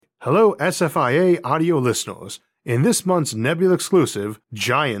Hello SFIA audio listeners. In this month's Nebula exclusive,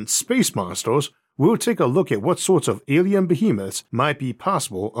 Giant Space Monsters, we'll take a look at what sorts of alien behemoths might be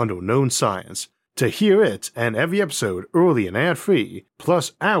possible under known science. To hear it and every episode early and ad-free,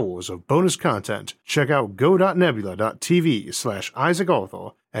 plus hours of bonus content, check out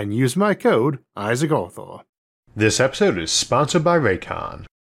go.nebula.tv/IsaacArthur and use my code IsaacArthur. This episode is sponsored by Raycon.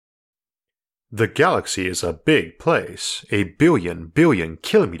 The galaxy is a big place, a billion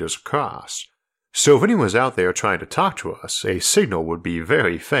kilometers across. So if anyone was out there trying to talk to us, a signal would be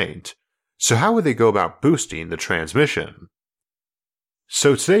very faint. So how would they go about boosting the transmission?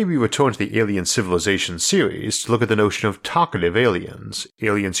 So today we return to the Alien Civilization series to look at the notion of talkative aliens,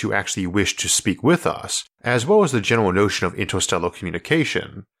 aliens who actually wish to speak with us, as well as the general notion of interstellar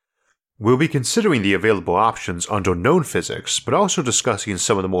communication. We'll be considering the available options under known physics, but also discussing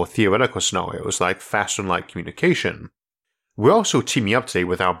some of the more theoretical scenarios like faster-than-light communication. We're also teaming up today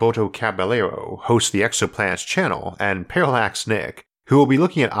with Alberto Caballero, host of the Exoplanets channel, and Parallax Nick, who will be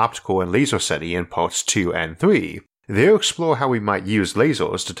looking at optical and laser SETI in parts 2 and 3. They'll explore how we might use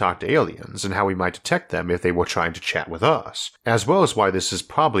lasers to talk to aliens and how we might detect them if they were trying to chat with us, as well as why this is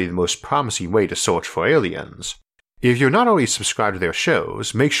probably the most promising way to search for aliens. If you're not already subscribed to their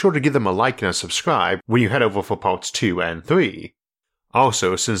shows, make sure to give them a like and a subscribe when you head over for parts 2 and 3.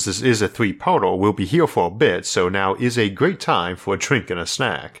 Also, since this is a 3-parter, we'll be here for a bit, so now is a great time for a drink and a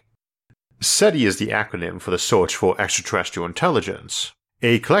snack. SETI is the acronym for the Search for Extraterrestrial Intelligence,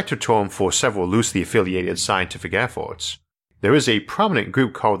 a collective term for several loosely affiliated scientific efforts. There is a prominent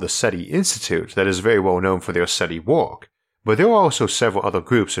group called the SETI Institute that is very well known for their SETI work, but there are also several other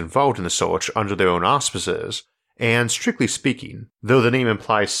groups involved in the search under their own auspices. And strictly speaking, though the name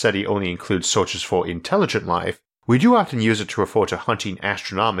implies SETI only includes searches for intelligent life, we do often use it to refer to hunting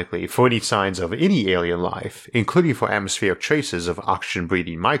astronomically for any signs of any alien life, including for atmospheric traces of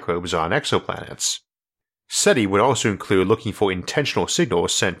oxygen-breathing microbes on exoplanets. SETI would also include looking for intentional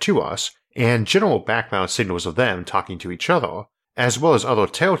signals sent to us, and general background signals of them talking to each other, as well as other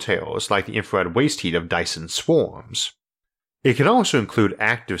telltales like the infrared waste heat of Dyson swarms. It can also include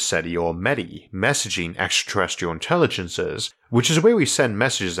active SETI or METI, messaging extraterrestrial intelligences, which is where we send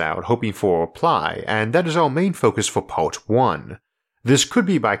messages out hoping for a reply, and that is our main focus for part 1. This could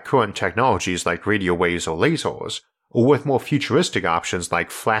be by current technologies like radio waves or lasers, or with more futuristic options like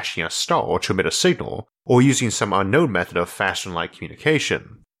flashing a star to emit a signal, or using some unknown method of faster-than-light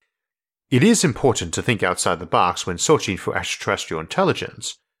communication. It is important to think outside the box when searching for extraterrestrial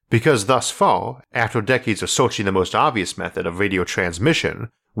intelligence, because thus far, after decades of searching the most obvious method of radio transmission,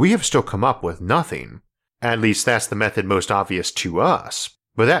 we have still come up with nothing. At least that's the method most obvious to us,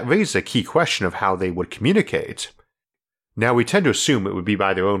 but that raises a key question of how they would communicate. Now we tend to assume it would be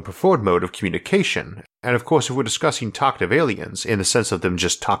by their own preferred mode of communication, and of course if we're discussing talkative aliens in the sense of them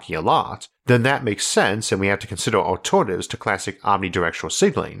just talking a lot, then that makes sense and we have to consider alternatives to classic omnidirectional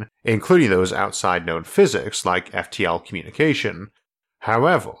signaling, including those outside known physics like FTL communication.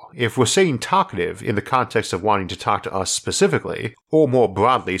 However, if we're saying talkative in the context of wanting to talk to us specifically, or more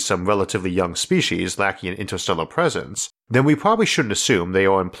broadly some relatively young species lacking an interstellar presence, then we probably shouldn't assume they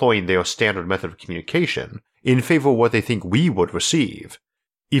are employing their standard method of communication in favor of what they think we would receive.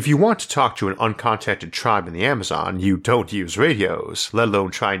 If you want to talk to an uncontacted tribe in the Amazon, you don't use radios, let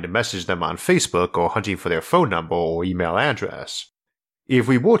alone trying to message them on Facebook or hunting for their phone number or email address. If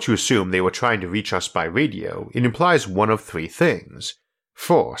we were to assume they were trying to reach us by radio, it implies one of 3 things.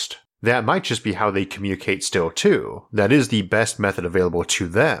 First, that might just be how they communicate still too, that is the best method available to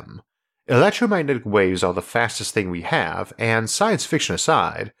them. Electromagnetic waves are the fastest thing we have, and science fiction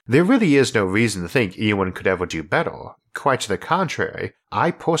aside, there really is no reason to think anyone could ever do better. Quite to the contrary,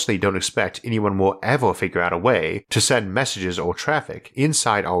 I personally don't expect anyone will ever figure out a way to send messages or traffic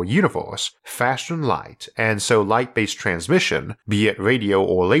inside our universe faster than light, and so light-based transmission, be it radio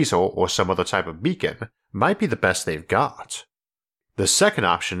or laser or some other type of beacon, might be the best they've got. The second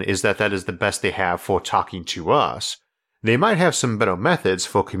option is that is the best they have for talking to us. They might have some better methods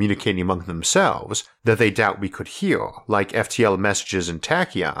for communicating among themselves that they doubt we could hear, like FTL messages and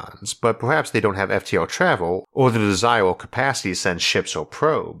tachyons, but perhaps they don't have FTL travel or the desire or capacity to send ships or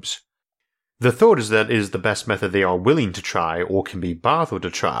probes. The third is that it is the best method they are willing to try or can be bothered to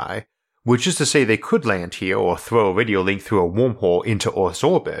try, which is to say they could land here or throw a radio link through a wormhole into Earth's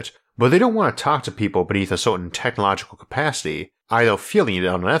orbit, but they don't want to talk to people beneath a certain technological capacity, either feeling it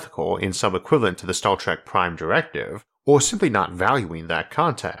unethical in some equivalent to the Star Trek Prime Directive, or simply not valuing that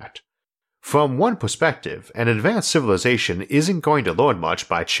contact. From one perspective, an advanced civilization isn't going to learn much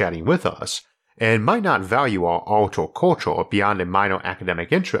by chatting with us, and might not value our art or culture beyond a minor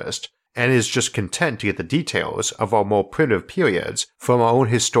academic interest, and is just content to get the details of our more primitive periods from our own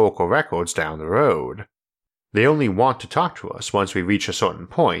historical records down the road. They only want to talk to us once we reach a certain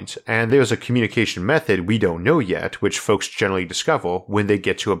point, and there's a communication method we don't know yet which folks generally discover when they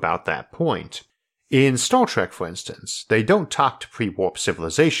get to about that point. In Star Trek, for instance, they don't talk to pre-warp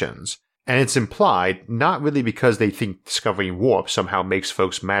civilizations, and it's implied not really because they think discovering warp somehow makes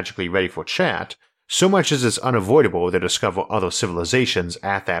folks magically ready for chat, so much as it's unavoidable they discover other civilizations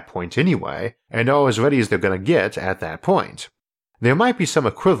at that point anyway, and are as ready as they're gonna get at that point. There might be some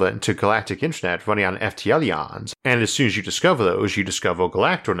equivalent to Galactic Internet running on FTL eons, and as soon as you discover those, you discover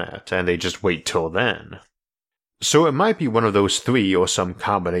Galactornet, and they just wait till then. So it might be one of those three or some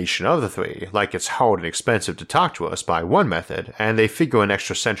combination of the three, like it's hard and expensive to talk to us by one method, and they figure an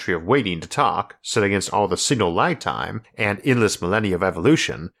extra century of waiting to talk, set against all the signal lag time and endless millennia of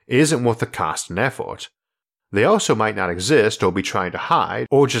evolution, isn't worth the cost and effort. They also might not exist or be trying to hide,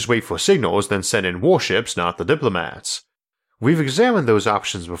 or just wait for signals then send in warships, not the diplomats. We've examined those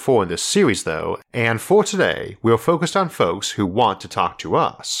options before in this series though, and for today, we're focused on folks who want to talk to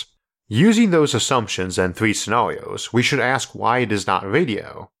us. Using those assumptions and three scenarios, we should ask why it is not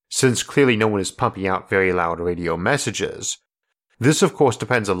radio, since clearly no one is pumping out very loud radio messages. This of course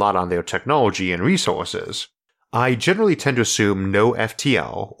depends a lot on their technology and resources. I generally tend to assume no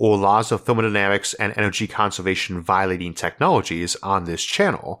FTL or laws of thermodynamics and energy conservation violating technologies on this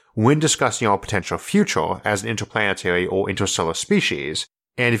channel when discussing our potential future as an interplanetary or interstellar species,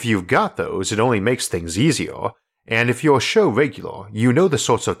 and if you've got those, it only makes things easier. And if you're a show regular, you know the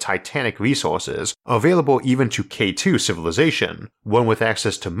sorts of titanic resources available even to K2 civilization, one with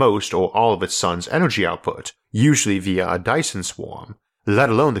access to most or all of its sun's energy output, usually via a Dyson swarm, let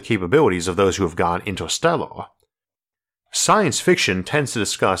alone the capabilities of those who have gone interstellar. Science fiction tends to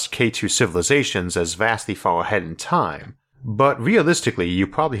discuss K2 civilizations as vastly far ahead in time, but realistically you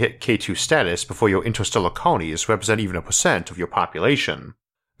probably hit K2 status before your interstellar colonies represent even 1% of your population.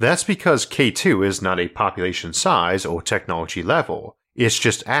 That's because K2 is not a population size or technology level, it's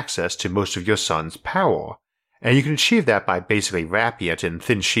just access to most of your sun's power, and you can achieve that by basically wrapping it in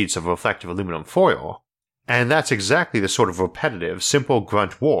thin sheets of reflective aluminum foil. And that's exactly the sort of repetitive, simple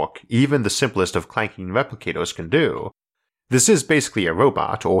grunt work even the simplest of clanking replicators can do. This is basically a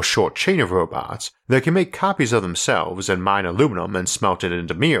robot or short chain of robots that can make copies of themselves and mine aluminum and smelt it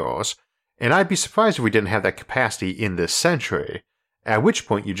into mirrors, and I'd be surprised if we didn't have that capacity in this century. At which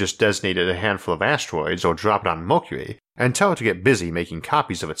point you just designated a handful of asteroids or drop it on Mercury and tell it to get busy making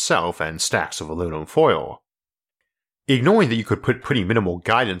copies of itself and stacks of aluminum foil. Ignoring that you could put pretty minimal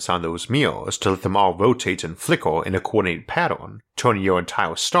guidance on those mirrors to let them all rotate and flicker in a coordinated pattern, turning your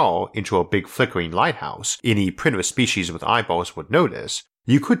entire star into a big flickering lighthouse any primitive species with eyeballs would notice,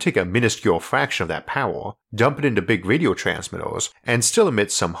 you could take a minuscule fraction of that power, dump it into big radio transmitters, and still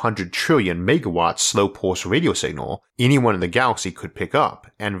emit some 100 trillion megawatt slow pulse radio signal anyone in the galaxy could pick up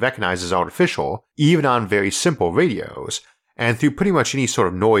and recognize as artificial even on very simple radios, and through pretty much any sort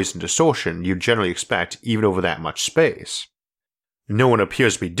of noise and distortion you'd generally expect even over that much space. No one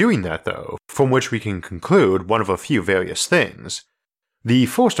appears to be doing that though, from which we can conclude one of a few various things. The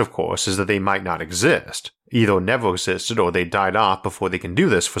first, of course, is that they might not exist, either never existed or they died off before they can do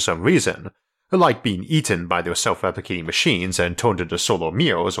this for some reason, like being eaten by their self-replicating machines and turned into solar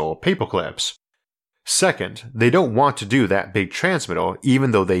mirrors or paperclips. Second, they don't want to do that big transmitter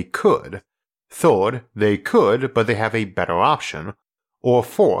even though they could. Third, they could, but they have a better option. Or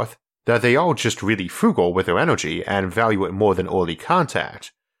fourth, that they are just really frugal with their energy and value it more than early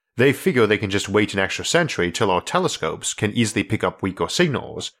contact. They figure they can just wait an extra century till our telescopes can easily pick up weaker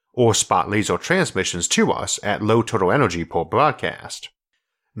signals, or spot laser transmissions to us at low total energy per broadcast.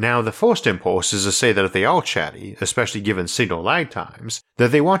 Now the first impulse is to say that if they are chatty, especially given signal lag times,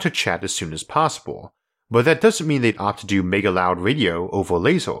 that they want to chat as soon as possible, but that doesn't mean they'd opt to do mega loud radio over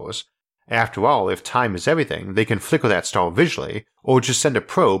lasers. After all, if time is everything, they can flicker that star visually, or just send a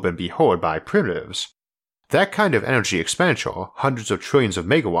probe and be heard by primitives. That kind of energy expenditure, hundreds of trillions of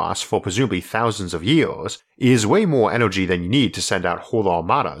megawatts for presumably thousands of years, is way more energy than you need to send out whole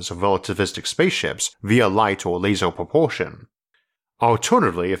armadas of relativistic spaceships via light or laser propulsion.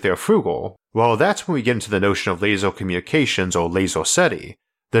 Alternatively, if they're frugal, well that's when we get into the notion of laser communications or laser SETI,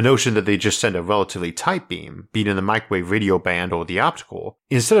 the notion that they just send a relatively tight beam, be it in the microwave radio band or the optical,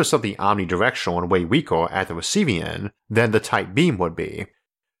 instead of something omnidirectional and way weaker at the receiving end than the tight beam would be.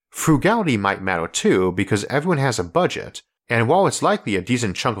 Frugality might matter too because everyone has a budget, and while it's likely a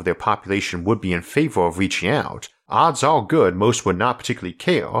decent chunk of their population would be in favor of reaching out, odds are good most would not particularly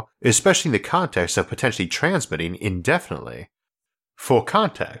care, especially in the context of potentially transmitting indefinitely. For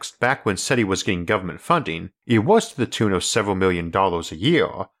context, back when SETI was getting government funding, it was to the tune of several $1 million a year,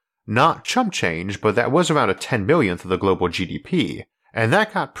 Not chump change, but that was around a 10 millionth of the global GDP, and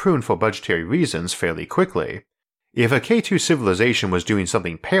that got pruned for budgetary reasons fairly quickly. If a K2 civilization was doing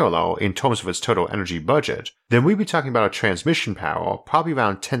something parallel in terms of its total energy budget, then we'd be talking about a transmission power probably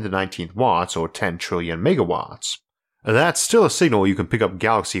around 10 to 19 watts or 10 trillion megawatts. That's still a signal you can pick up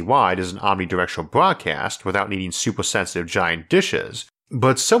galaxy-wide as an omnidirectional broadcast without needing super-sensitive giant dishes,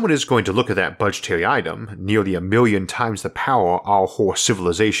 but someone is going to look at that budgetary item, nearly 1 million times the power our whole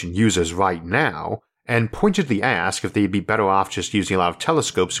civilization uses right now, and pointedly ask if they'd be better off just using a lot of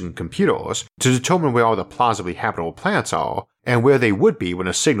telescopes and computers to determine where all the plausibly habitable planets are, and where they would be when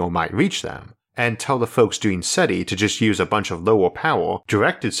a signal might reach them, and tell the folks doing SETI to just use a bunch of lower power,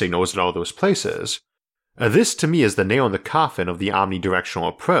 directed signals at all those places. This to me is the nail in the coffin of the omnidirectional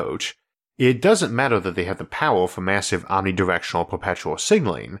approach. It doesn't matter that they have the power for massive omnidirectional perpetual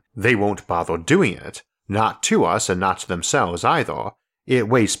signaling, they won't bother doing it, not to us and not to themselves either. It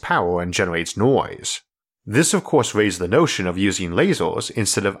wastes power and generates noise. This of course raised the notion of using lasers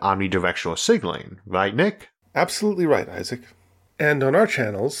instead of omnidirectional signaling, right Nick? Absolutely right, Isaac. And on our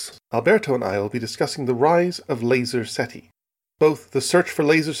channels, Alberto and I will be discussing the rise of laser SETI, both the search for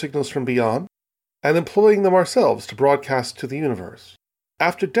laser signals from beyond, and employing them ourselves to broadcast to the universe.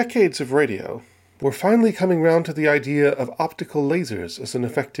 After decades of radio, we're finally coming round to the idea of optical lasers as an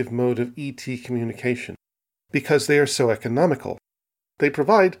effective mode of ET communication, because they are so economical. They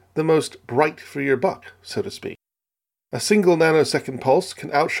provide the most bright for your buck, so to speak. A single nanosecond pulse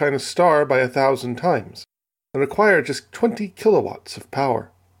can outshine a star by 1,000 times, and require just 20 kilowatts of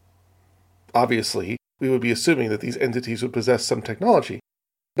power. Obviously, we would be assuming that these entities would possess some technology,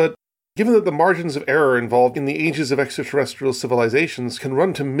 but given that the margins of error involved in the ages of extraterrestrial civilizations can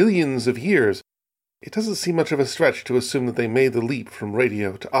run to millions of years, it doesn't seem much of a stretch to assume that they made the leap from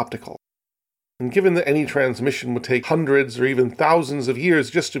radio to optical. And given that any transmission would take hundreds or even thousands of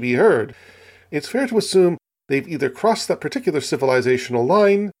years just to be heard, it's fair to assume they've either crossed that particular civilizational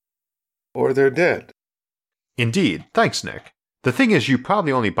line, or they're dead. Indeed, thanks Nick. The thing is, you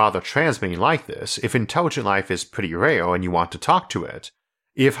probably only bother transmitting like this if intelligent life is pretty rare and you want to talk to it.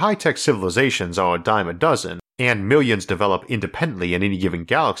 If high-tech civilizations are a dime a dozen, and millions develop independently in any given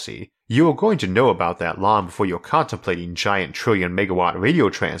galaxy, you are going to know about that long before you're contemplating giant trillion-megawatt radio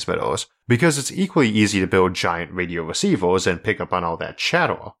transmitters, because it's equally easy to build giant radio receivers and pick up on all that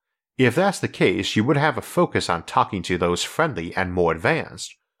chatter. If that's the case, you would have a focus on talking to those friendly and more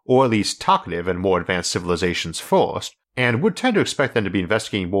advanced, or at least talkative and more advanced civilizations first, and would tend to expect them to be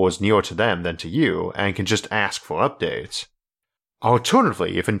investigating wars nearer to them than to you, and can just ask for updates.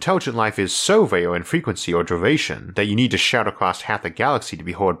 Alternatively, if intelligent life is so rare in frequency or duration that you need to shout across half the galaxy to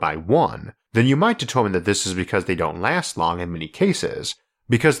be heard by one, then you might determine that this is because they don't last long in many cases,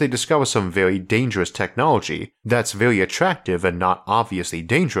 because they discover some very dangerous technology that's very attractive and not obviously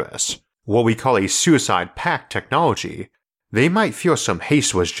dangerous, what we call a suicide pact technology. They might feel some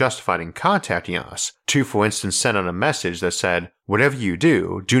haste was justified in contacting us, to for instance send out a message that said, "Whatever you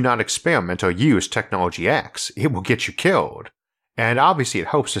do, do not experiment or use technology X, it will get you killed." And obviously it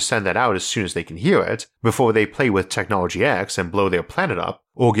hopes to send that out as soon as they can hear it, before they play with Technology X and blow their planet up,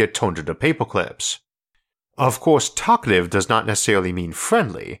 or get turned into paperclips. Of course, talkative does not necessarily mean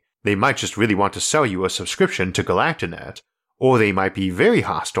friendly. They might just really want to sell you a subscription to Galactinet, or they might be very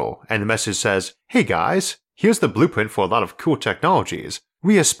hostile, and the message says, "Hey guys, here's the blueprint for a lot of cool technologies.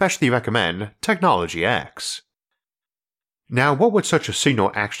 We especially recommend Technology X." Now, what would such a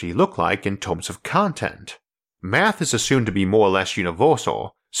signal actually look like in terms of content? Math is assumed to be more or less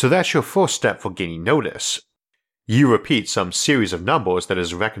universal, so that's your first step for gaining notice. You repeat some series of numbers that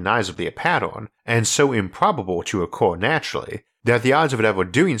is recognizably a pattern, and so improbable to occur naturally, that the odds of it ever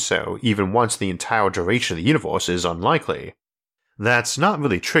doing so even once the entire duration of the universe is unlikely. That's not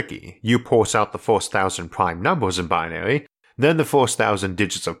really tricky. You parse out the first 1,000 prime numbers in binary, then the first 1,000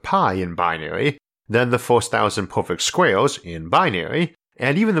 digits of pi in binary, then the first 1,000 perfect squares in binary,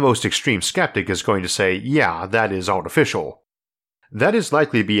 and even the most extreme skeptic is going to say, yeah, that is artificial. That is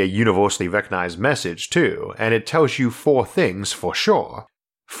likely to be a universally recognized message too, and it tells you 4 things for sure.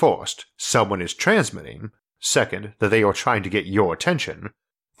 First, someone is transmitting. Second, that they are trying to get your attention.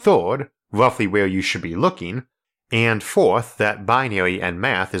 Third, roughly where you should be looking. And fourth, that binary and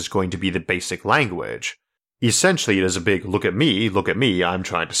math is going to be the basic language. Essentially, it is a big look at me, I'm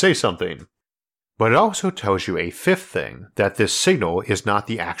trying to say something. But it also tells you a 5th thing, that this signal is not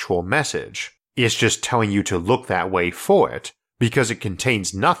the actual message. It's just telling you to look that way for it, because it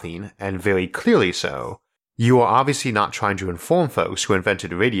contains nothing, and very clearly so. You are obviously not trying to inform folks who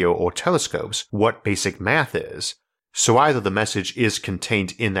invented radio or telescopes what basic math is, so either the message is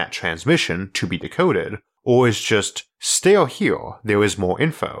contained in that transmission to be decoded, or is just, stay here, there is more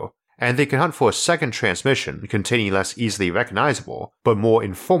info, and they can hunt for a second transmission containing less easily recognizable but more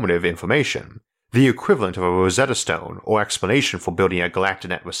informative information, the equivalent of a Rosetta Stone or explanation for building a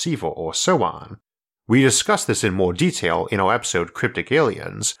GalactiNet receiver or so on. We discussed this in more detail in our episode Cryptic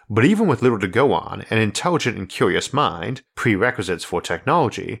Aliens, but even with little to go on, an intelligent and curious mind, prerequisites for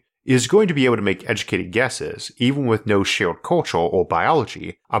technology, is going to be able to make educated guesses, even with no shared culture or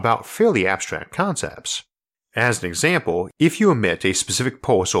biology, about fairly abstract concepts. As an example, if you emit a specific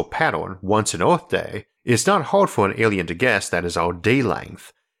pulse or pattern once in Earth Day, it's not hard for an alien to guess that is our day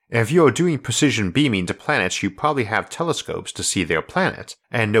length. If you are doing precision beaming to planets, you probably have telescopes to see their planet,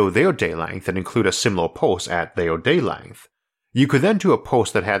 and know their day length and include a similar pulse at their day length. You could then do a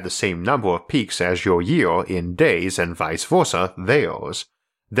pulse that had the same number of peaks as your year in days and vice versa, theirs.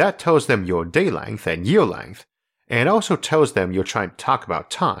 That tells them your day length and year length, and also tells them you're trying to talk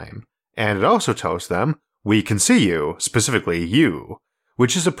about time, and it also tells them, we can see you, specifically you,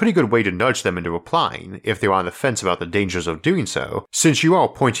 which is a pretty good way to nudge them into replying if they're on the fence about the dangers of doing so, since you are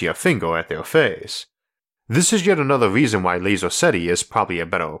pointing a finger at their face. This is yet another reason why Laser SETI is probably a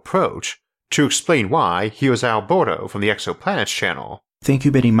better approach. To explain why, here's Alberto from the Exoplanets channel. Thank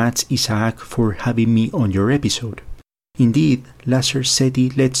you very much, Isaac, for having me on your episode. Indeed, Laser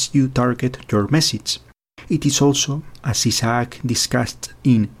SETI lets you target your message. It is also, as Isaac discussed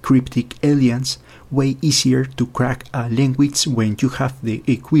in Cryptic Aliens, way easier to crack a language when you have the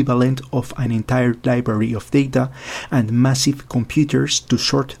equivalent of an entire library of data and massive computers to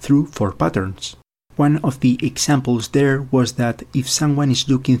sort through for patterns. One of the examples there was that if someone is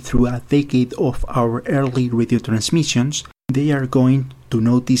looking through a decade of our early radio transmissions, they are going to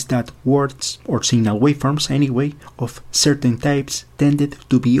notice that words, or signal waveforms anyway, of certain types tended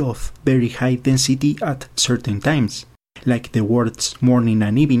to be of very high density at certain times, like the words morning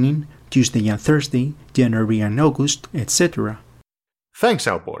and evening, Tuesday and Thursday, January and August, etc. Thanks,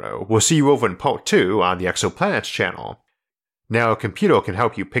 Alberto. We'll see you over in part 2 on the Exoplanets channel. Now, a computer can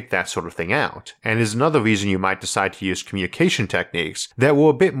help you pick that sort of thing out, and is another reason you might decide to use communication techniques that were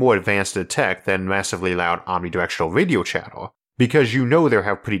a bit more advanced to detect than massively loud omnidirectional radio chatter, because you know they'll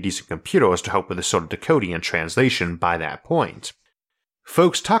have pretty decent computers to help with this sort of decoding and translation by that point.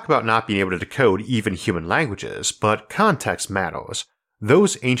 Folks talk about not being able to decode even human languages, but context matters.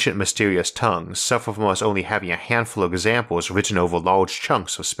 Those ancient mysterious tongues suffer from us only having a handful of examples written over large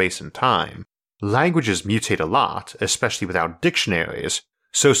chunks of space and time. Languages mutate a lot, especially without dictionaries,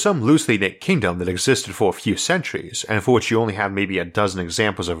 so some loosely knit kingdom that existed for a few centuries, and for which you only have maybe a dozen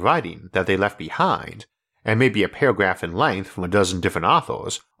examples of writing that they left behind, and maybe a paragraph in length from a dozen different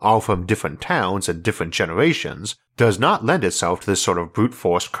authors, all from different towns and different generations, does not lend itself to this sort of brute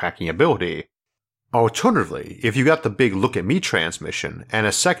force cracking ability. Alternatively, if you got the big look at me transmission, and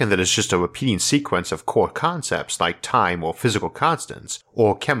a second that is just a repeating sequence of core concepts like time or physical constants,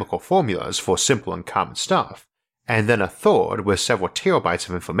 or chemical formulas for simple and common stuff, and then a third with several terabytes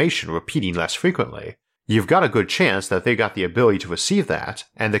of information repeating less frequently, you've got a good chance that they got the ability to receive that,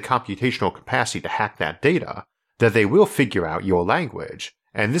 and the computational capacity to hack that data, that they will figure out your language,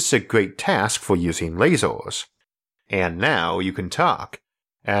 and this is a great task for using lasers. And now you can talk.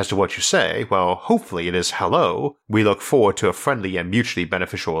 As to what you say, well, hopefully it is hello, we look forward to a friendly and mutually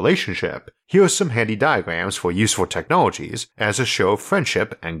beneficial relationship. Here are some handy diagrams for useful technologies as a show of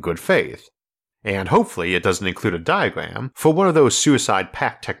friendship and good faith. And hopefully it doesn't include a diagram for one of those suicide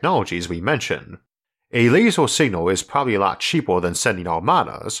pact technologies we mentioned. A laser signal is probably a lot cheaper than sending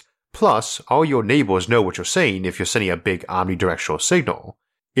armadas, plus all your neighbors know what you're saying if you're sending a big omnidirectional signal.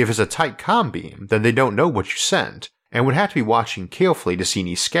 If it's a tight comm beam, then they don't know what you sent, and would have to be watching carefully to see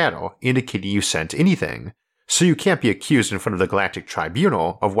any scatter indicating you sent anything, so you can't be accused in front of the Galactic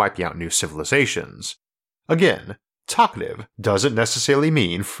Tribunal of wiping out new civilizations. Again, talkative doesn't necessarily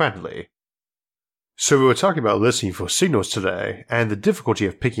mean friendly. So we were talking about listening for signals today, and the difficulty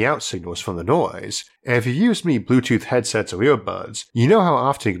of picking out signals from the noise, and if you've used many Bluetooth headsets or earbuds, you know how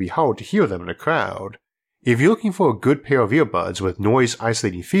often it can be hard to hear them in a crowd. If you're looking for a good pair of earbuds with noise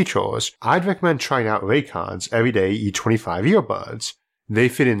isolating features, I'd recommend trying out Raycon's Everyday E25 earbuds. They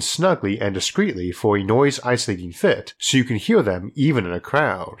fit in snugly and discreetly for a noise isolating fit, so you can hear them even in a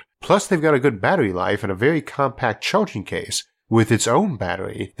crowd. Plus they've got a good battery life and a very compact charging case with its own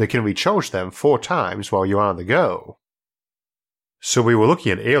battery that can recharge them 4 times while you're on the go. So we were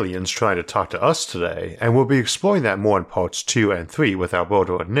looking at aliens trying to talk to us today, and we'll be exploring that more in parts 2 and 3 with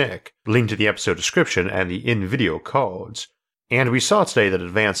Alberto and Nick, linked to the episode description and the in-video cards. And we saw today that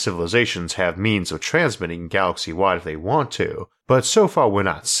advanced civilizations have means of transmitting galaxy-wide if they want to, but so far we're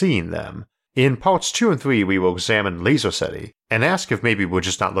not seeing them. In parts 2 and 3 we will examine Laser SETI, and ask if maybe we're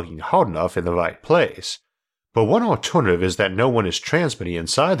just not looking hard enough in the right place. But one alternative is that no one is transmitting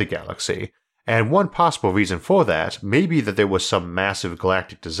inside the galaxy, and one possible reason for that may be that there was some massive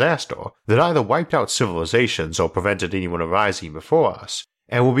galactic disaster that either wiped out civilizations or prevented anyone arising before us,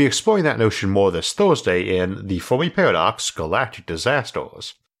 and we'll be exploring that notion more this Thursday in The Fermi Paradox: Galactic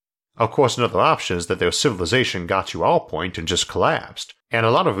Disasters. Of course, another option is that their civilization got to our point and just collapsed, and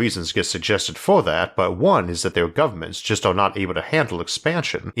a lot of reasons get suggested for that, but one is that their governments just are not able to handle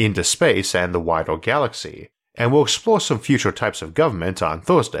expansion into space and the wider galaxy, and we'll explore some future types of government on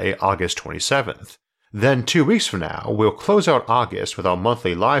Thursday, August 27th. Then 2 weeks from now, we'll close out August with our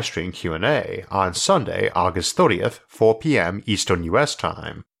monthly livestream Q&A on Sunday, August 30th, 4 p.m. Eastern US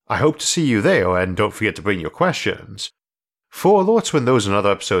time. I hope to see you there, and don't forget to bring your questions. For alerts when those and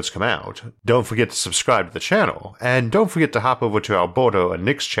other episodes come out, don't forget to subscribe to the channel, and don't forget to hop over to Alberto and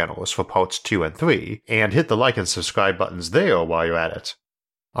Nick's channels for parts 2 and 3, and hit the like and subscribe buttons there while you're at it.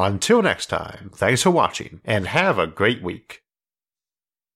 Until next time, thanks for watching, and have a great week.